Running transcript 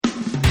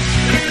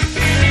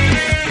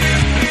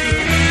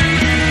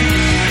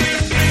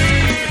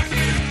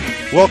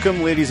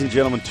Welcome, ladies and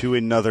gentlemen, to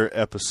another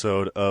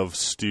episode of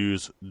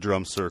Stu's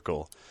Drum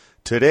Circle.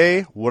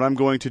 Today, what I'm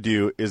going to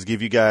do is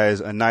give you guys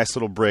a nice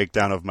little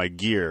breakdown of my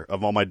gear,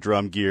 of all my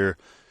drum gear,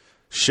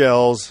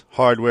 shells,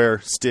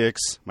 hardware,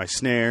 sticks, my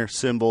snare,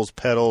 cymbals,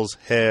 pedals,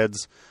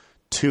 heads,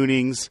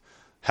 tunings,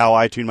 how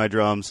I tune my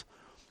drums.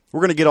 We're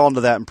going to get all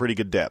into that in pretty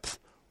good depth.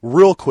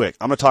 Real quick,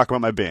 I'm going to talk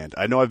about my band.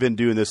 I know I've been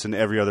doing this in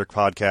every other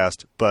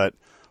podcast, but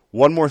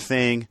one more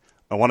thing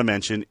I want to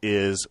mention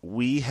is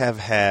we have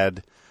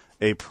had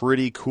a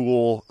pretty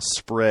cool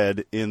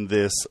spread in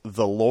this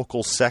The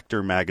Local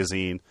Sector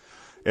magazine.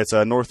 It's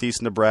a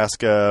Northeast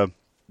Nebraska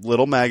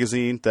little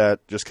magazine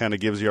that just kind of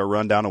gives you a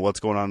rundown of what's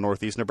going on in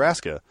Northeast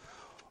Nebraska.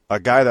 A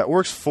guy that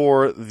works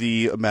for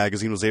the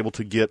magazine was able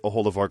to get a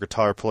hold of our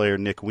guitar player,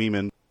 Nick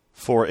Weeman,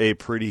 for a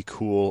pretty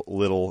cool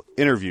little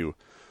interview.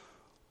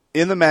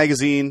 In the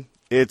magazine,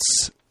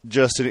 it's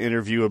just an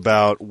interview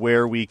about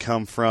where we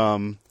come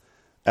from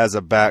as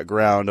a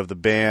background of the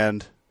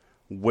band,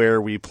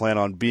 where we plan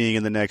on being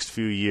in the next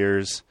few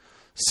years,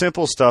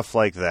 simple stuff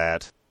like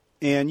that.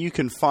 And you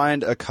can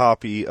find a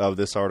copy of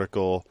this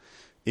article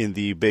in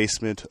the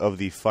basement of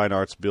the Fine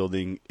Arts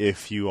Building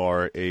if you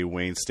are a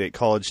Wayne State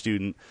College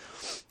student.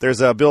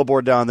 There's a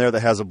billboard down there that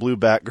has a blue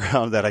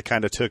background that I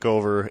kind of took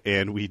over,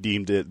 and we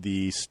deemed it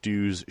the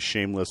Stu's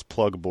Shameless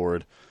Plug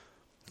Board.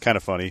 Kind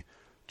of funny.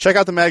 Check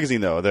out the magazine,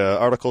 though. The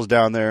article's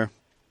down there,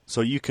 so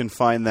you can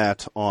find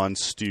that on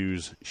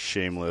Stu's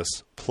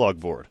Shameless Plug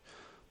Board.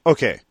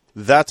 Okay.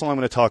 That's all I'm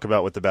going to talk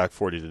about with the Back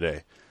 40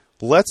 today.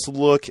 Let's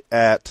look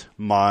at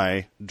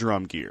my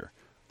drum gear.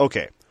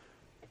 Okay.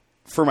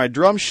 For my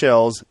drum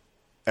shells,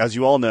 as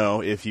you all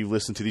know, if you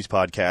listen to these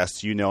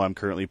podcasts, you know I'm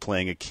currently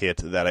playing a kit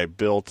that I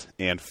built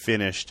and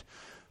finished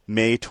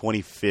May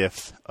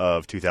 25th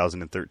of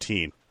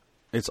 2013.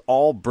 It's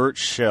all birch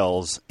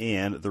shells,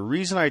 and the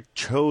reason I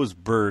chose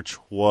birch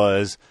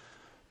was,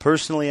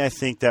 personally, I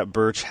think that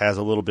birch has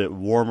a little bit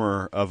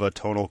warmer of a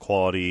tonal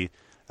quality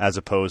as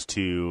opposed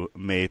to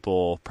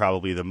maple,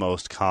 probably the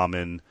most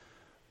common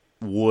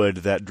wood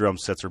that drum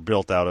sets are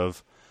built out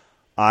of.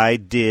 I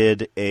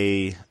did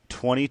a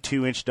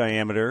 22-inch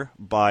diameter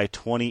by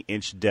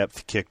 20-inch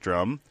depth kick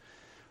drum,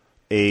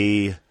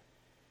 a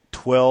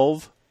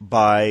 12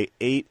 by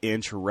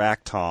 8-inch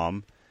rack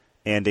tom,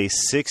 and a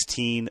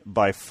 16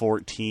 by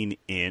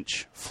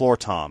 14-inch floor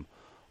tom.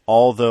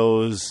 All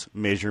those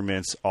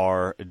measurements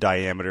are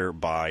diameter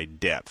by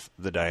depth.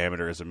 The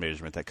diameter is a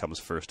measurement that comes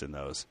first in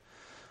those.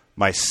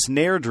 My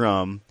snare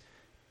drum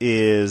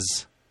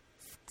is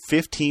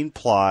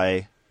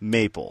 15-ply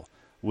maple,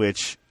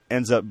 which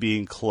ends up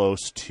being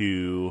close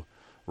to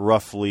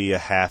roughly a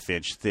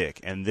half-inch thick,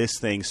 and this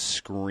thing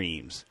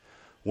screams.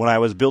 When I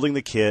was building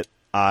the kit,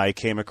 I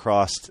came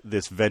across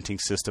this venting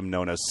system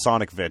known as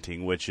sonic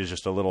venting, which is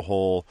just a little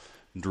hole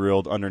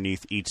drilled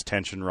underneath each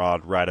tension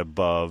rod right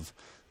above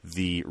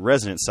the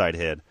resonant side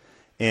head.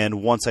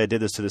 And once I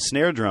did this to the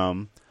snare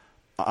drum,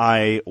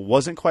 I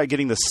wasn't quite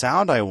getting the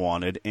sound I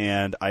wanted,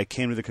 and I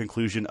came to the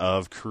conclusion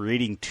of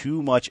creating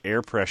too much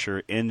air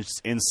pressure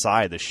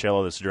inside the shell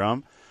of this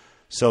drum.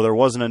 So there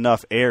wasn't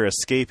enough air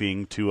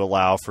escaping to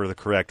allow for the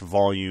correct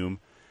volume.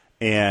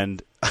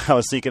 And I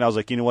was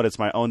like, you know what? It's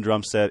my own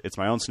drum set. It's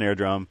my own snare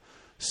drum.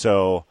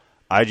 So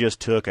I just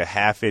took a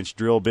half-inch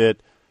drill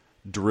bit,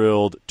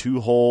 drilled 2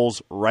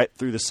 holes right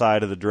through the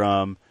side of the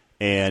drum,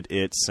 and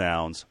it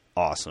sounds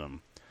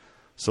awesome.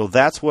 So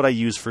that's what I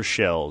use for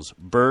shells.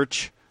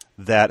 Birch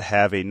that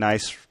have a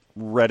nice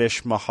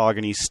reddish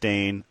mahogany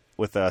stain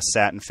with a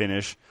satin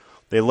finish.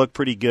 They look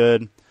pretty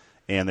good,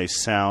 and they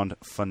sound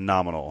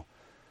phenomenal.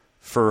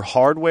 For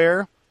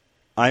hardware,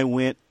 I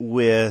went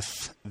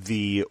with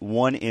the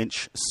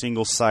 1-inch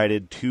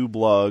single-sided tube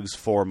lugs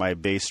for my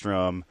bass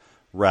drum,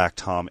 rack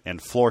tom,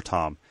 and floor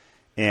tom.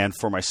 And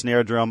for my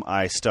snare drum,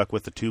 I stuck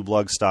with the tube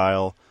lug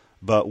style,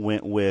 but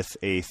went with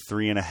a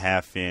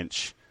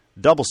 3.5-inch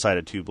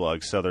double-sided tube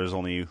lug, so there's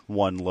only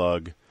one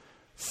lug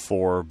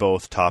for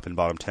both top and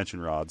bottom tension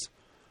rods.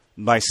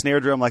 My snare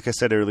drum, like I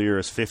said earlier,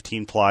 is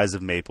 15 plies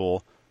of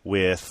maple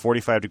with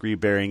 45-degree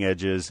bearing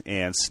edges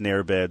and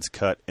snare beds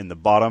cut in the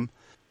bottom.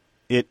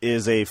 It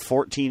is a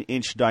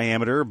 14-inch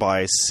diameter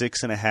by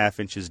 6.5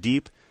 inches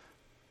deep.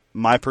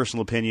 My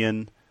personal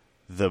opinion,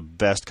 the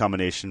best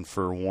combination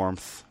for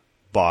warmth,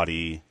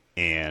 body,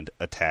 and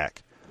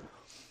attack.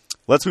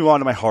 Let's move on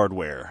to my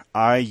hardware.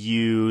 I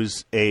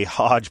use a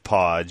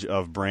hodgepodge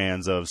of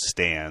brands of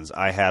stands.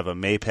 I have a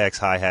Mapex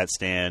hi-hat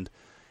stand,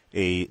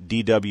 a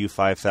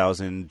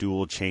DW5000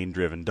 dual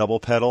chain-driven double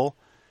pedal,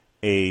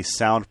 a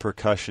sound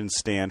percussion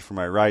stand for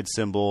my ride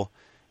cymbal,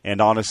 and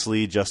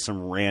honestly, just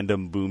some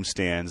random boom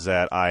stands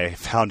that I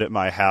found at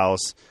my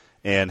house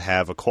and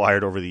have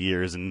acquired over the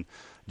years and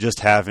just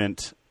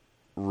haven't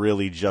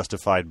really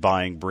justified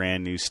buying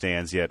brand new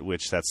stands yet,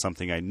 which that's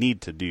something I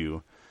need to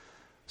do.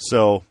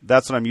 So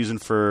that's what I'm using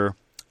for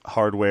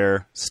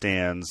hardware,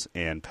 stands,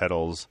 and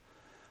pedals.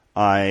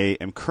 I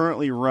am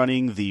currently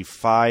running the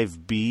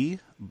 5B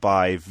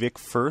by Vic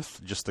Firth,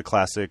 just the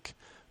classic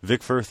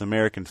Vic Firth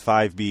American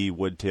 5B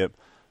wood tip.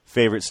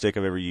 Favorite stick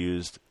I've ever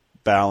used.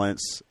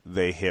 Balance,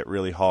 they hit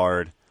really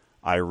hard.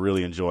 I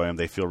really enjoy them.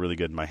 They feel really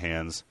good in my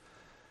hands.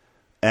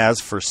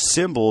 As for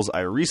cymbals,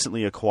 I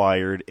recently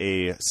acquired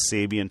a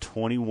Sabian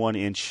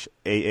 21-inch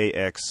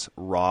AAX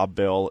Raw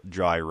Bell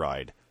Dry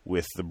Ride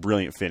with the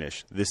brilliant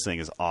finish. This thing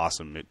is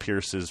awesome. It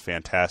pierces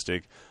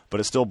fantastic, but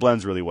it still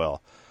blends really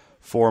well.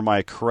 For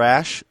my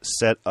crash,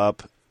 set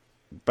up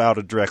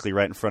about directly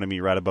right in front of me,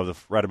 right above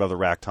the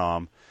rack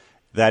tom,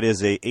 that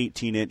is a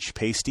 18-inch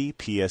pasty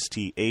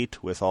PST-8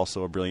 with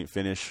also a brilliant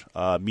finish,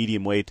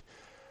 medium weight.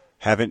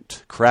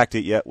 Haven't cracked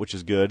it yet, which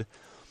is good.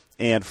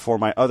 And for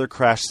my other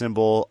crash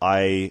cymbal,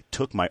 I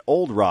took my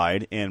old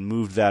ride and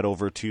moved that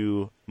over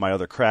to my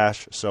other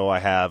crash, so I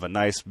have a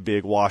nice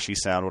big washy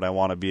sound when I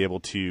want to be able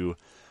to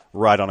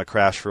ride on a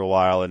crash for a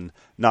while and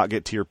not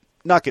get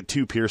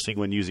too piercing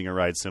when using a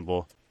ride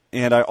cymbal.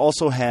 And I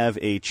also have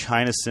a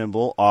China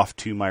cymbal off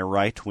to my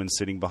right when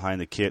sitting behind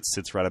the kit,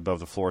 sits right above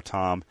the floor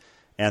tom,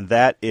 and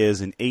that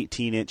is an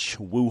 18-inch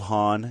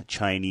Wuhan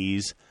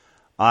Chinese.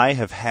 I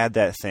have had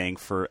that thing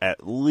for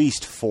at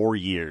least 4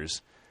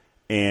 years,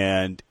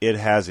 and it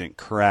hasn't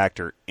cracked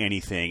or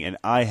anything, and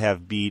I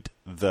have beat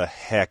the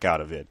heck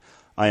out of it.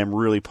 I am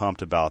really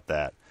pumped about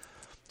that.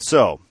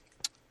 So,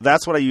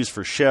 that's what I use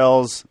for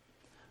shells.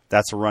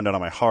 That's a rundown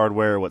on my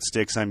hardware, what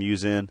sticks I'm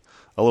using,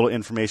 a little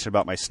information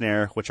about my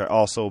snare, which I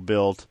also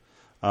built.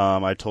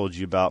 I told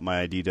you about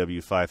my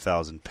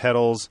DW5000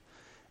 pedals.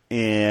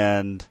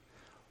 And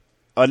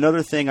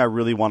another thing I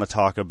really want to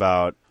talk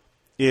about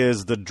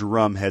is the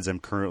drum heads I'm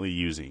currently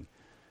using.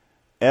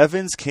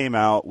 Evans came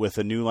out with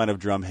a new line of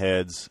drum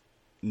heads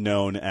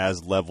known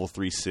as Level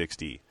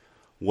 360.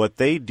 What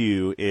they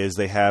do is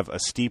they have a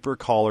steeper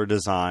collar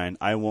design.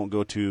 I won't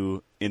go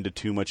into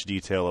too much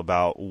detail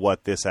about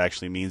what this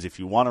actually means. If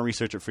you want to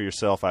research it for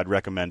yourself, I'd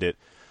recommend it.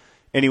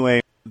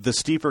 Anyway, the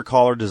steeper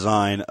collar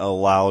design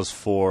allows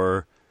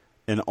for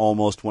an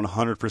almost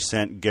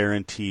 100%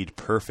 guaranteed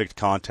perfect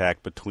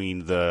contact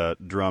between the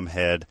drum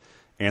head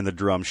and the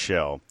drum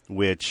shell,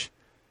 which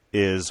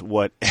is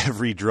what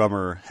every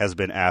drummer has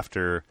been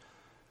after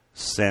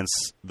since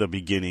the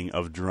beginning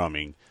of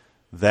drumming.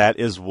 That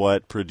is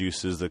what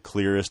produces the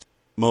clearest,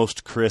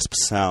 most crisp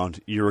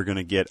sound you're going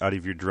to get out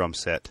of your drum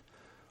set.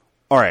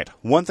 All right,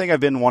 one thing I've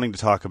been wanting to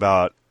talk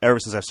about ever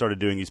since I've started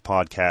doing these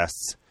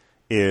podcasts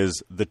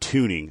is the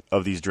tuning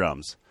of these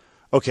drums.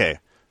 Okay,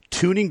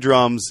 tuning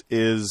drums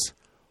is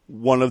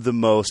one of the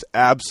most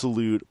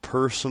absolute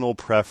personal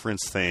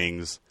preference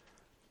things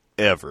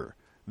ever.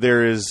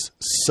 There is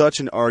such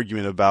an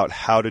argument about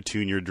how to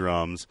tune your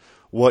drums,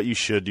 what you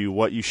should do,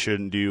 what you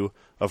shouldn't do.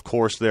 Of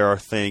course, there are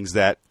things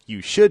that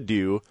you should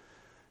do,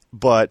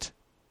 but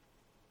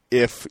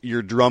if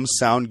your drums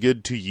sound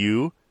good to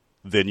you,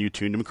 then you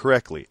tuned them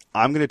correctly.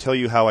 I'm going to tell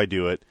you how I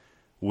do it,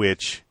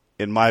 which,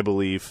 in my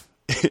belief,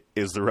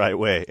 is the right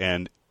way,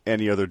 and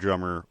any other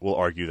drummer will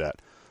argue that.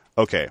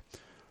 Okay,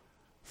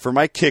 for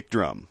my kick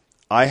drum,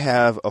 I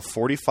have a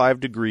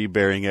 45-degree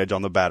bearing edge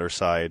on the batter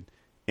side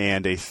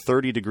and a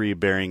 30-degree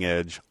bearing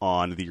edge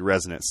on the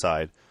resonant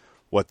side.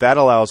 What that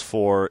allows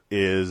for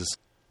is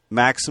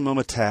maximum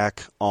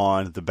attack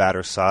on the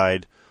batter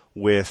side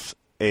with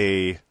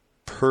a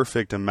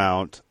perfect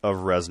amount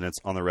of resonance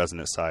on the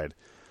resonant side.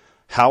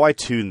 How I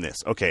tune this.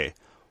 Okay,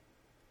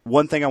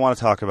 one thing I want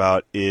to talk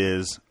about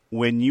is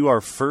when you are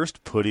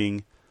first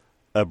putting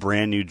a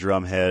brand new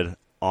drum head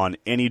on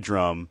any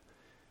drum,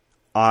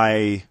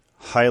 I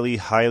highly,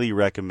 highly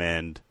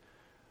recommend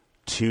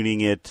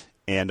tuning it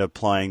and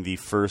applying the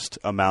first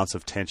amounts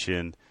of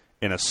tension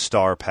in a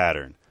star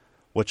pattern.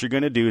 What you're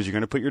going to do is you're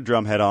going to put your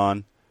drum head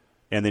on,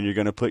 and then you're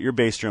going to put your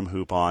bass drum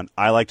hoop on.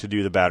 I like to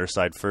do the batter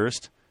side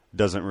first.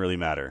 Doesn't really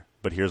matter,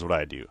 but here's what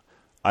I do.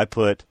 I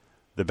put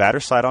the batter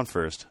side on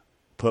first,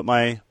 put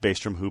my bass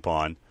drum hoop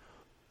on,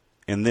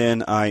 and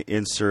then I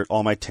insert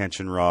all my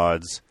tension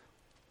rods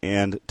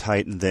and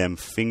tighten them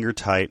finger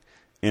tight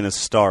in a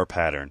star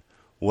pattern.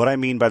 What I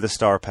mean by the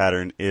star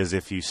pattern is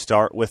if you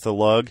start with a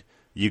lug,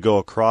 you go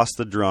across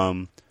the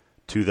drum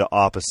to the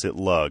opposite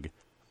lug.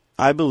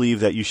 I believe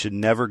that you should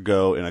never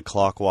go in a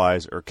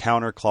clockwise or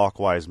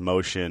counterclockwise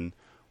motion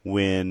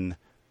when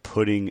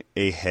putting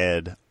a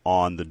head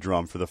on the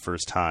drum for the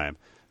first time.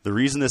 The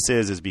reason this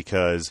is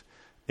because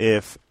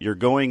if you're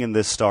going in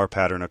this star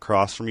pattern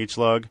across from each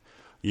lug,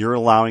 you're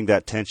allowing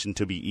that tension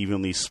to be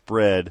evenly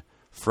spread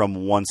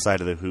from one side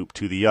of the hoop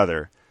to the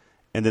other.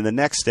 And then the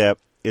next step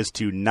is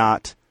to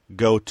not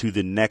go to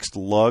the next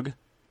lug,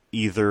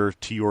 either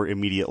to your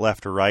immediate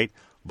left or right,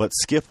 but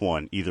skip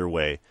one either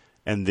way,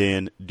 and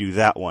then do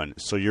that one.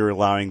 So you're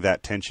allowing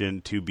that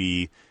tension to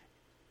be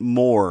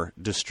more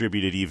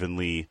distributed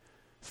evenly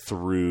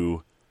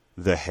through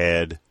the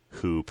head,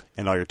 hoop,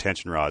 and all your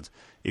tension rods.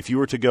 If you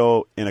were to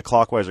go in a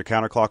clockwise or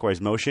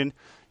counterclockwise motion,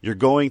 you're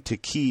going to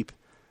keep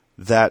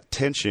that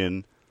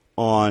tension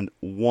on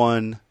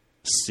one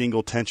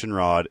single tension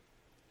rod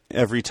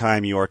every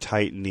time you are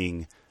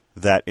tightening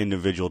that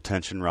individual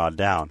tension rod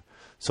down.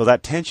 So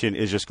that tension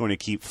is just going to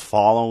keep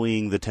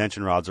following the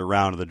tension rods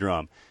around the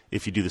drum.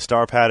 If you do the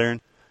star pattern,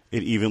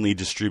 it evenly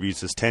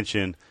distributes this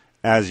tension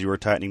as you are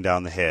tightening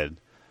down the head.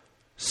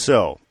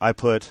 So I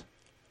put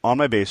on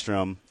my bass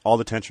drum, all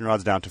the tension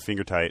rods down to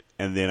finger tight,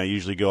 and then I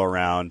usually go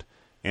around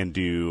and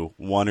do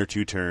 1 or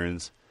 2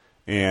 turns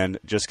and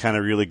just kind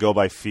of really go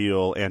by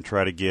feel and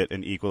try to get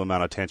an equal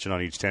amount of tension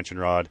on each tension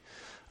rod.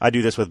 I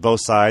do this with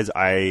both sides.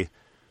 I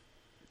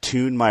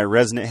tune my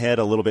resonant head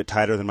a little bit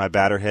tighter than my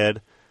batter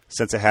head.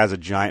 Since it has a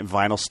giant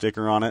vinyl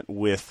sticker on it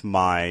with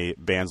my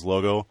band's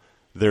logo,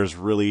 there's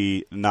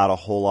really not a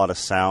whole lot of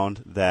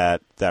sound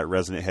that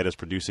resonant head is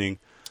producing.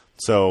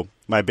 So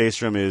my bass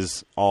drum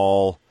is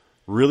all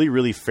really,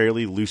 really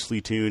fairly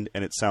loosely tuned,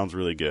 and it sounds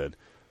really good.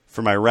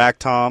 For my rack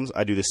toms,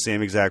 I do the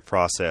same exact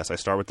process. I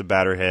start with the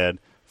batter head,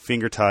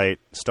 finger tight,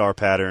 star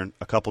pattern,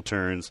 a couple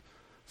turns,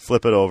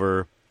 flip it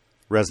over,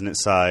 resonant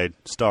side,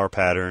 star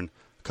pattern,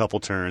 a couple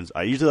turns.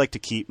 I usually like to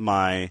keep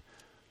my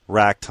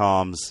rack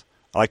toms,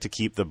 I like to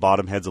keep the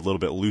bottom heads a little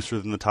bit looser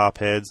than the top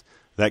heads.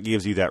 That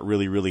gives you that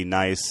really, really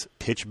nice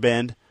pitch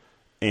bend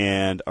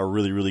and a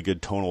really, really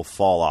good tonal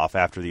fall off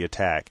after the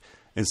attack.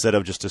 Instead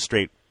of just a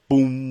straight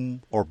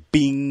boom or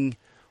bing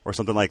or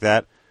something like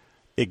that,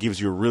 it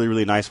gives you a really,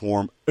 really nice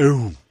warm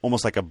oom,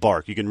 almost like a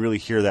bark. You can really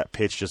hear that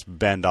pitch just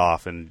bend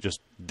off and just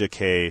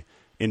decay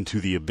into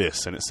the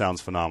abyss, and it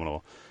sounds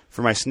phenomenal.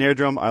 For my snare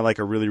drum, I like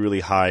a really, really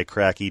high,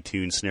 cracky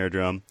tuned snare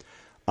drum.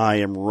 I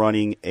am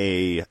running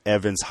a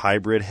Evans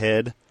hybrid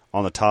head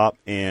on the top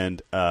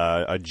and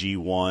a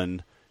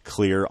G1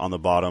 clear on the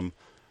bottom.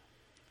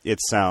 It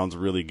sounds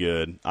really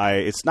good.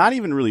 It's not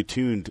even really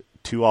tuned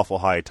too awful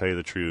high, to tell you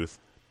the truth.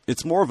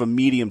 It's more of a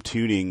medium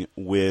tuning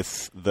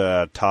with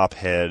the top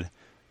head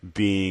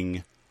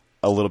being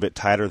a little bit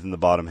tighter than the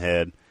bottom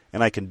head.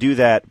 And I can do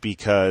that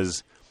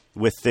because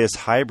with this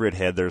hybrid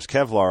head, there's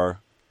Kevlar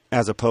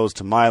as opposed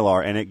to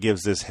Mylar, and it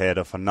gives this head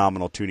a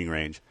phenomenal tuning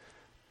range.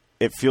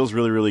 It feels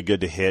really, really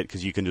good to hit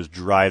because you can just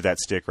drive that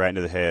stick right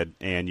into the head,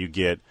 and you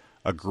get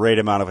a great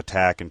amount of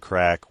attack and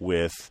crack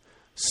with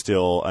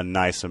still a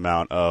nice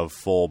amount of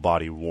full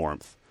body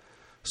warmth.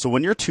 So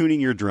when you're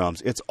tuning your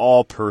drums, it's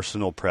all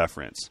personal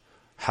preference.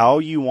 How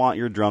you want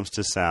your drums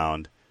to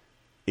sound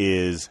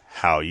is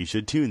how you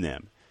should tune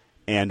them.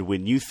 And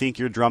when you think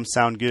your drums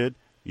sound good,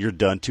 you're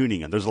done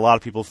tuning them. There's a lot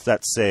of people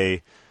that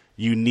say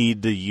you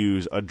need to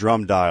use a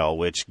drum dial,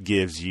 which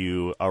gives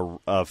you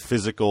a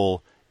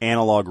physical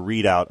analog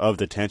readout of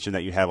the tension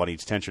that you have on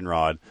each tension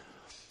rod.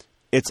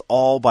 It's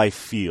all by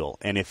feel.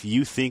 And if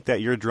you think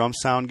that your drums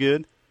sound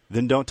good,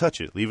 then don't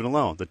touch it. Leave it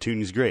alone. The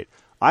tuning's great.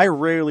 I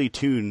rarely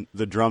tune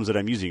the drums that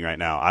I'm using right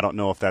now. I don't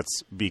know if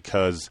that's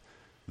because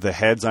the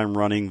heads I'm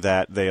running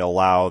that they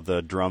allow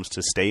the drums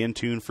to stay in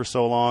tune for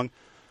so long.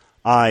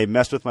 I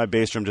messed with my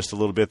bass drum just a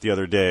little bit the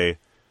other day,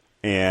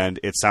 and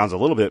it sounds a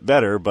little bit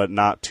better, but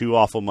not too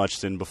awful much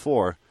than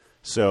before.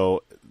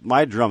 So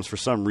my drums, for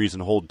some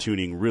reason, hold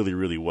tuning really,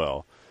 really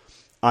well.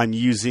 I'm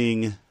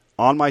using,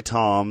 on my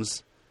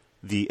toms,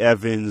 the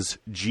Evans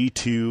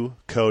G2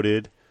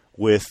 coated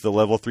with the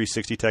Level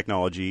 360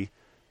 technology,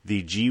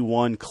 the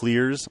G1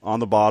 clears on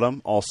the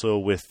bottom, also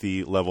with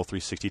the Level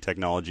 360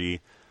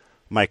 technology.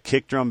 My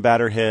kick drum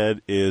batter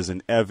head is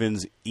an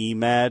Evans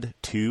EMAD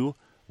 2,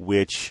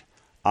 which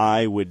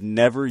I would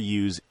never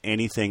use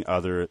anything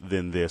other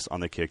than this on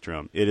the kick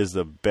drum. It is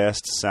the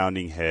best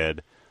sounding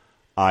head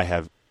I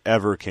have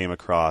ever came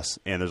across,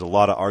 and there's a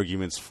lot of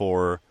arguments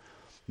for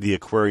the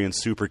Aquarian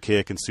Super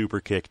Kick and Super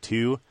Kick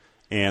 2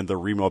 and the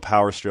Remo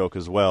Power Stroke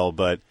as well,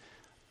 but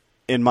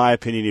in my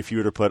opinion, if you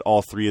were to put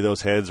all 3 of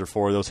those heads or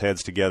 4 of those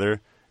heads together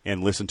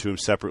and listen to them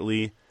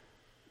separately,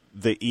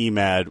 the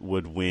EMAD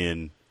would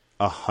win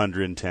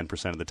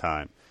 110% of the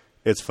time.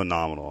 It's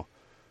phenomenal.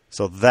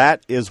 So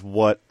that is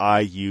what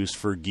I use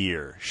for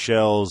gear.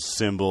 Shells,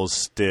 cymbals,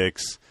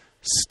 sticks,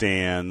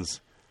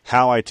 stands,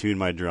 how I tune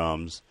my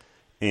drums.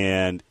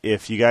 And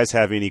if you guys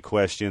have any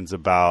questions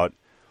about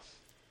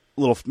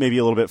maybe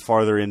a little bit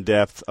farther in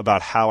depth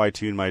about how I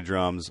tune my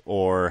drums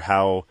or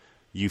how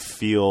you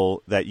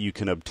feel that you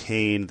can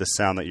obtain the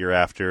sound that you're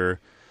after,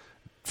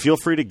 feel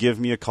free to give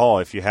me a call.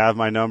 If you have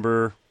my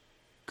number,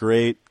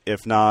 great.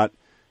 If not,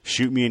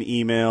 shoot me an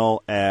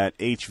email at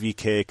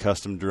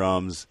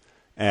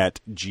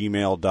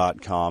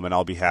hvkcustomdrums@gmail.com, and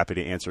I'll be happy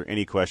to answer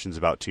any questions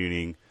about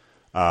tuning.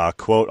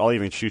 Quote, I'll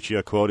even shoot you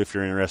a quote if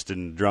you're interested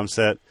in a drum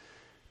set.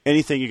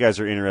 Anything you guys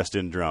are interested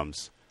in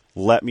drums,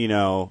 let me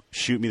know.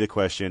 Shoot me the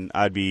question.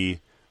 I'd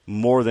be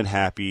more than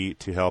happy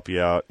to help you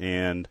out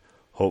and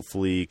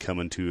hopefully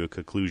coming to a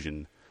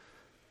conclusion.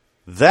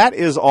 That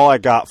is all I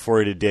got for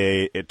you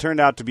today. It turned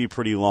out to be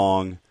pretty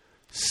long.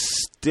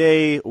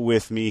 Stay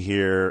with me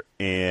here,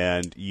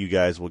 and you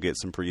guys will get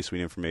some pretty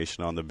sweet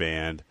information on the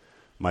band,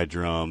 my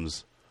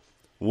drums,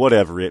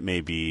 whatever it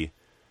may be.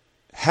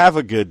 Have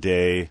a good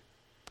day.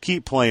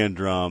 Keep playing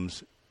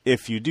drums.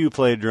 If you do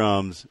play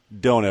drums,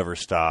 don't ever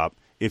stop.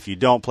 If you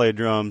don't play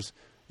drums,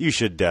 you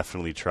should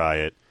definitely try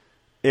it.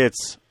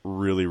 It's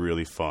really,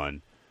 really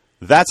fun.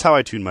 That's how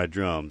I tune my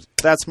drums.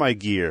 That's my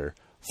gear.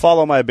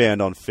 Follow my band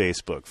on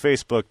Facebook,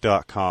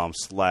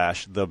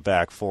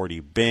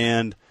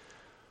 facebook.com/theback40band.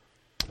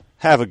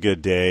 Have a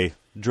good day.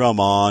 Drum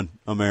on,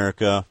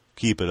 America.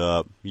 Keep it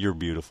up. You're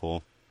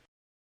beautiful.